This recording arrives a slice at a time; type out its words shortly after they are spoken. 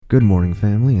Good morning,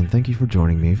 family, and thank you for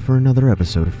joining me for another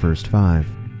episode of First Five.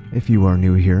 If you are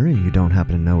new here and you don't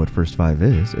happen to know what First Five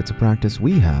is, it's a practice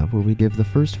we have where we give the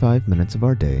first 5 minutes of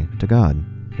our day to God.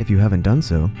 If you haven't done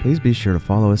so, please be sure to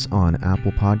follow us on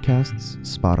Apple Podcasts,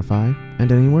 Spotify,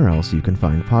 and anywhere else you can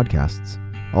find podcasts.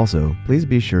 Also, please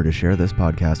be sure to share this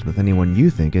podcast with anyone you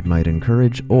think it might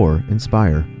encourage or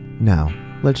inspire. Now,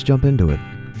 let's jump into it.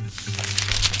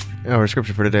 Our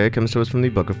scripture for today comes to us from the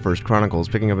book of 1 Chronicles,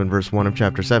 picking up in verse 1 of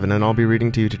chapter 7, and I'll be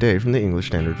reading to you today from the English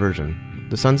Standard Version.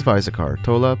 The sons of Issachar,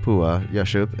 Tola, Puah,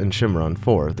 Yashub, and Shimron,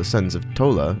 4. The sons of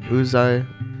Tola, Uzai,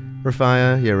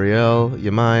 Raphiah, Yeriel,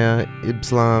 Yemiah,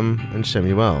 Ibslam, and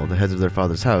Shemuel, the heads of their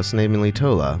father's house, namely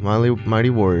Tola, mighty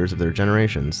warriors of their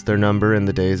generations, their number in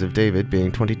the days of David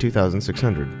being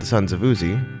 22,600. The sons of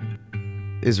Uzi,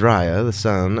 Izriah, the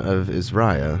son of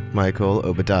Izriah, Michael,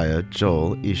 Obadiah,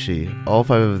 Joel, Ishi. All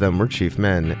 5 of them were chief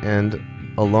men, and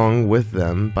along with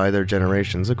them, by their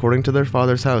generations, according to their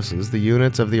fathers' houses, the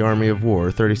units of the army of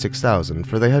war, 36,000,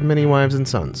 for they had many wives and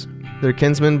sons. Their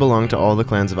kinsmen belonged to all the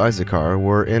clans of Issachar,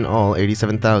 were in all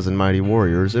 87,000 mighty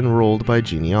warriors, enrolled by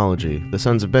genealogy. The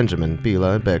sons of Benjamin,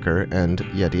 Bela, Becher, and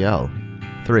Yediel.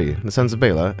 3. The sons of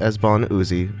Bela, Esbon,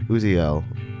 Uziel,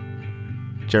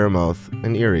 Jeremoth,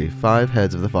 and Eri, 5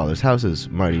 heads of the fathers' houses,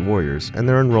 mighty warriors, and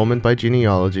their enrollment by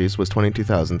genealogies was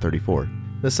 22,034.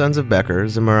 The sons of Becher,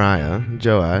 Zemariah,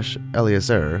 Joash,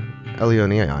 Eliezer,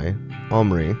 Elionai,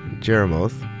 Omri,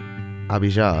 Jeremoth,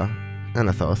 Abijah,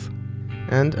 Anathoth,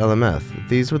 and Elameth.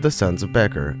 These were the sons of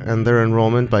Becher, and their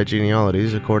enrollment by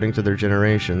genealogies according to their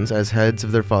generations as heads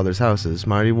of their fathers' houses,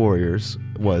 mighty warriors,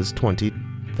 was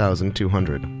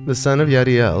 20,200. The son of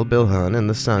Yadiel, Bilhan, and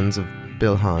the sons of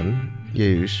Bilhan,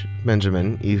 Yeush,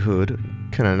 Benjamin, Ehud,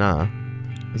 Kenanah,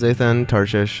 Zathan,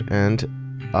 Tarshish, and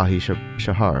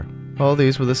Ahishahar. All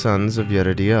these were the sons of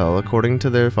Yedidiel, according to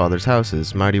their fathers'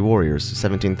 houses, mighty warriors,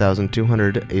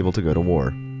 17,200 able to go to war.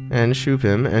 And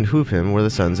Shupim and Hupim were the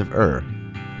sons of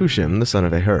Hushim, the son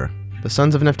of Aher. The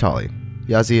sons of Naphtali,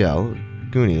 Yaziel,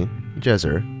 Guni,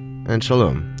 Jezer, and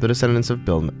Shalom, the descendants of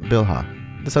Bilhah.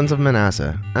 The sons of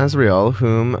Manasseh, Azriel,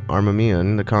 whom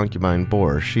Armamian the concubine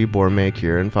bore. She bore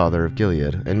Machir and father of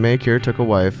Gilead. And Machir took a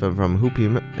wife from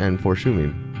Hupim and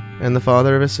Forshumim. And the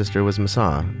father of his sister was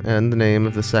Massah, and the name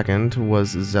of the second was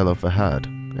Zelophehad.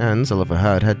 And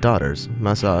Zelophehad had daughters.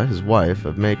 Massah, his wife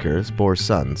of Machir, bore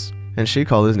sons. And she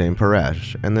called his name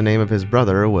Peresh, and the name of his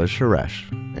brother was Sheresh.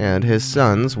 And his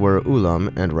sons were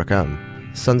Ulam and Rakam.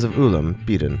 Sons of Ulam,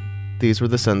 Beden. These were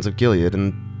the sons of Gilead,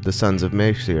 and the sons of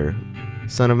Machir,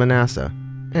 son of Manasseh.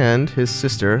 And his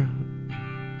sister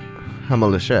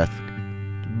Hamalasheth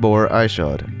bore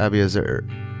Ishod, Abiezer,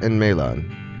 and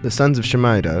Mahlon. The sons of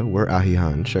Shemida were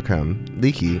Ahihan, Shechem,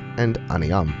 Lehi, and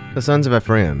Aniam. The sons of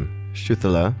Ephraim,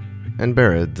 Shuthelah, and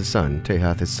Bered the son,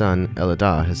 Tahath his son,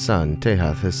 Eladah his son,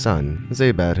 Tahath his son,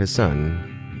 Zabad his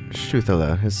son,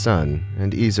 Shuthelah his son,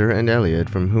 and Ezer and Eliad,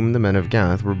 from whom the men of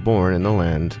Gath were born in the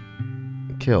land,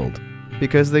 killed,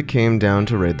 because they came down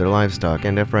to raid their livestock.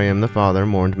 And Ephraim the father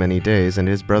mourned many days, and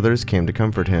his brothers came to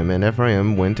comfort him. And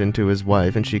Ephraim went into his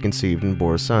wife, and she conceived and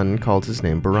bore a son, and called his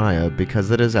name Beriah, because of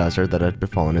the disaster that had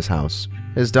befallen his house.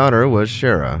 His daughter was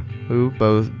Sherah, who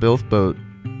built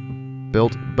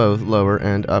both lower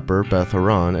and upper Beth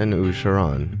Horon and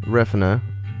Usharon. Rephanah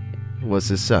was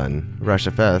his son,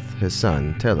 Rashapheth his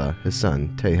son, Tela his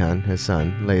son, Tahan his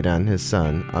son, Ladan his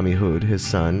son, Amihud his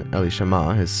son,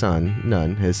 Elishama his son,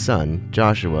 Nun his son,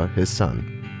 Joshua his son.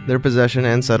 Their possession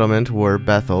and settlement were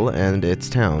Bethel and its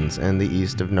towns, and the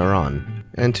east of Naran,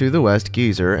 and to the west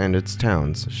Gezer and its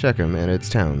towns, Shechem and its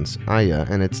towns, Aya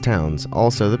and its towns,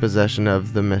 also the possession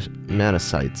of the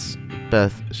Manassites,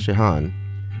 Beth Shehan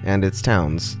and its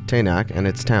towns, Tanakh and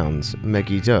its towns,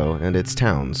 Megiddo and its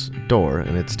towns, Dor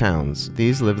and its towns.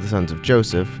 These lived the sons of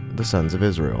Joseph, the sons of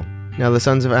Israel. Now the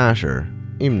sons of Asher,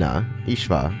 Imnah,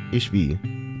 Ishvi,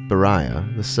 Beriah,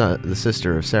 the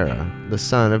sister of Sarah, the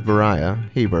son of Beriah,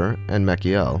 Heber, and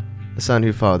Mechiel, the son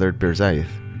who fathered Birzaith.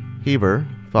 Heber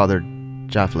fathered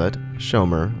Japhlet,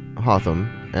 Shomer, Hotham,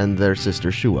 and their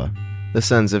sister Shua. The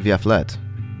sons of Yaphlet,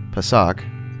 Pasak,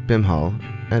 Bimhal,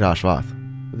 and Ashvath.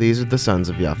 These are the sons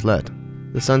of Yaphlet.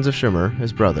 The sons of Shimmer,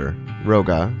 his brother,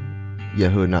 Roga,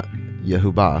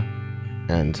 Yehubah,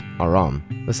 and Aram.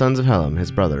 The sons of Helam,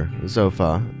 his brother,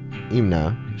 Zophah,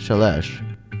 Imnah, Shalesh,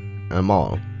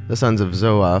 Amal. The sons of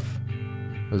Zophah,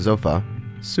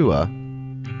 Sua,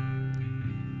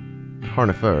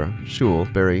 Harnepher, Shul,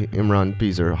 Beri, Imran,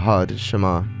 Bezer, Had,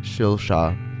 Shema,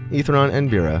 Shilshah, Ithran, and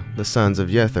Bera. The sons of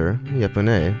Yether,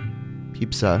 Yepuneh,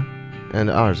 Hipsah, and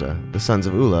Arza. The sons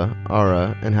of Ula,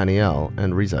 Ara, and Haniel,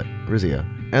 and Riziah.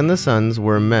 And the sons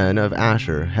were men of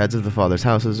Asher, heads of the fathers'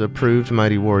 houses, approved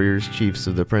mighty warriors, chiefs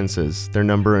of the princes. Their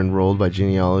number enrolled by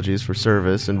genealogies for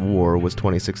service and war was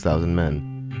 26,000 men.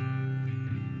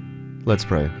 Let's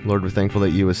pray. Lord, we're thankful that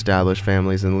you establish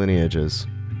families and lineages.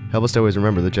 Help us to always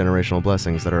remember the generational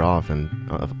blessings that are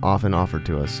often offered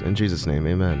to us. In Jesus' name,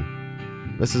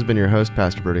 amen. This has been your host,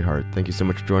 Pastor Brody Hart. Thank you so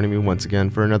much for joining me once again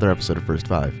for another episode of First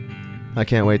Five. I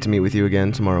can't wait to meet with you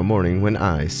again tomorrow morning when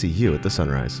I see you at the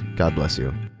sunrise. God bless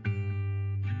you.